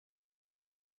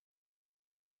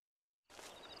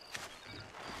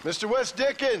Mr. West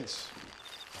Dickens!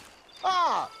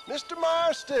 Ah, Mr.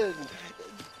 Marston.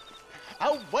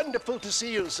 How wonderful to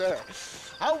see you, sir.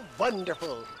 How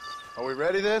wonderful. Are we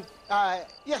ready then?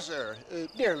 Yes, sir.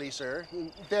 Nearly, sir.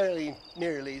 Very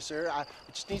nearly, sir. I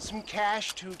just need some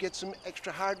cash to get some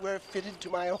extra hardware fitted to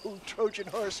my old Trojan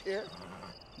horse here.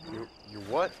 You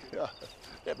what?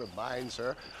 Never mind,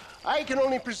 sir. I can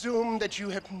only presume that you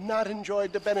have not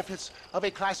enjoyed the benefits of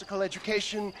a classical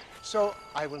education, so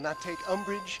I will not take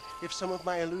umbrage if some of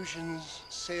my allusions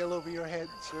sail over your head,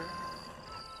 sir.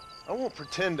 I won't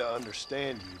pretend to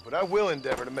understand you, but I will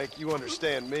endeavor to make you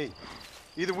understand me.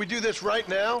 Either we do this right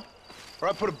now, or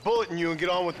I put a bullet in you and get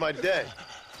on with my day.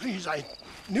 Please, I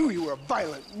knew you were a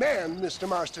violent man, Mr.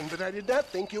 Marston, but I did not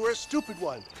think you were a stupid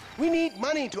one. We need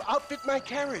money to outfit my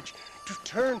carriage, to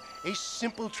turn a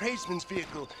simple tradesman's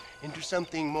vehicle into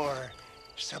something more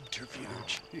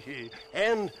subterfuge.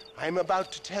 And I'm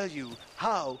about to tell you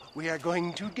how we are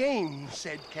going to gain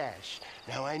said cash.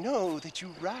 Now, I know that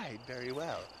you ride very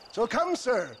well. So come,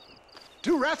 sir,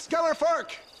 to Rathkeller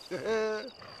Fork.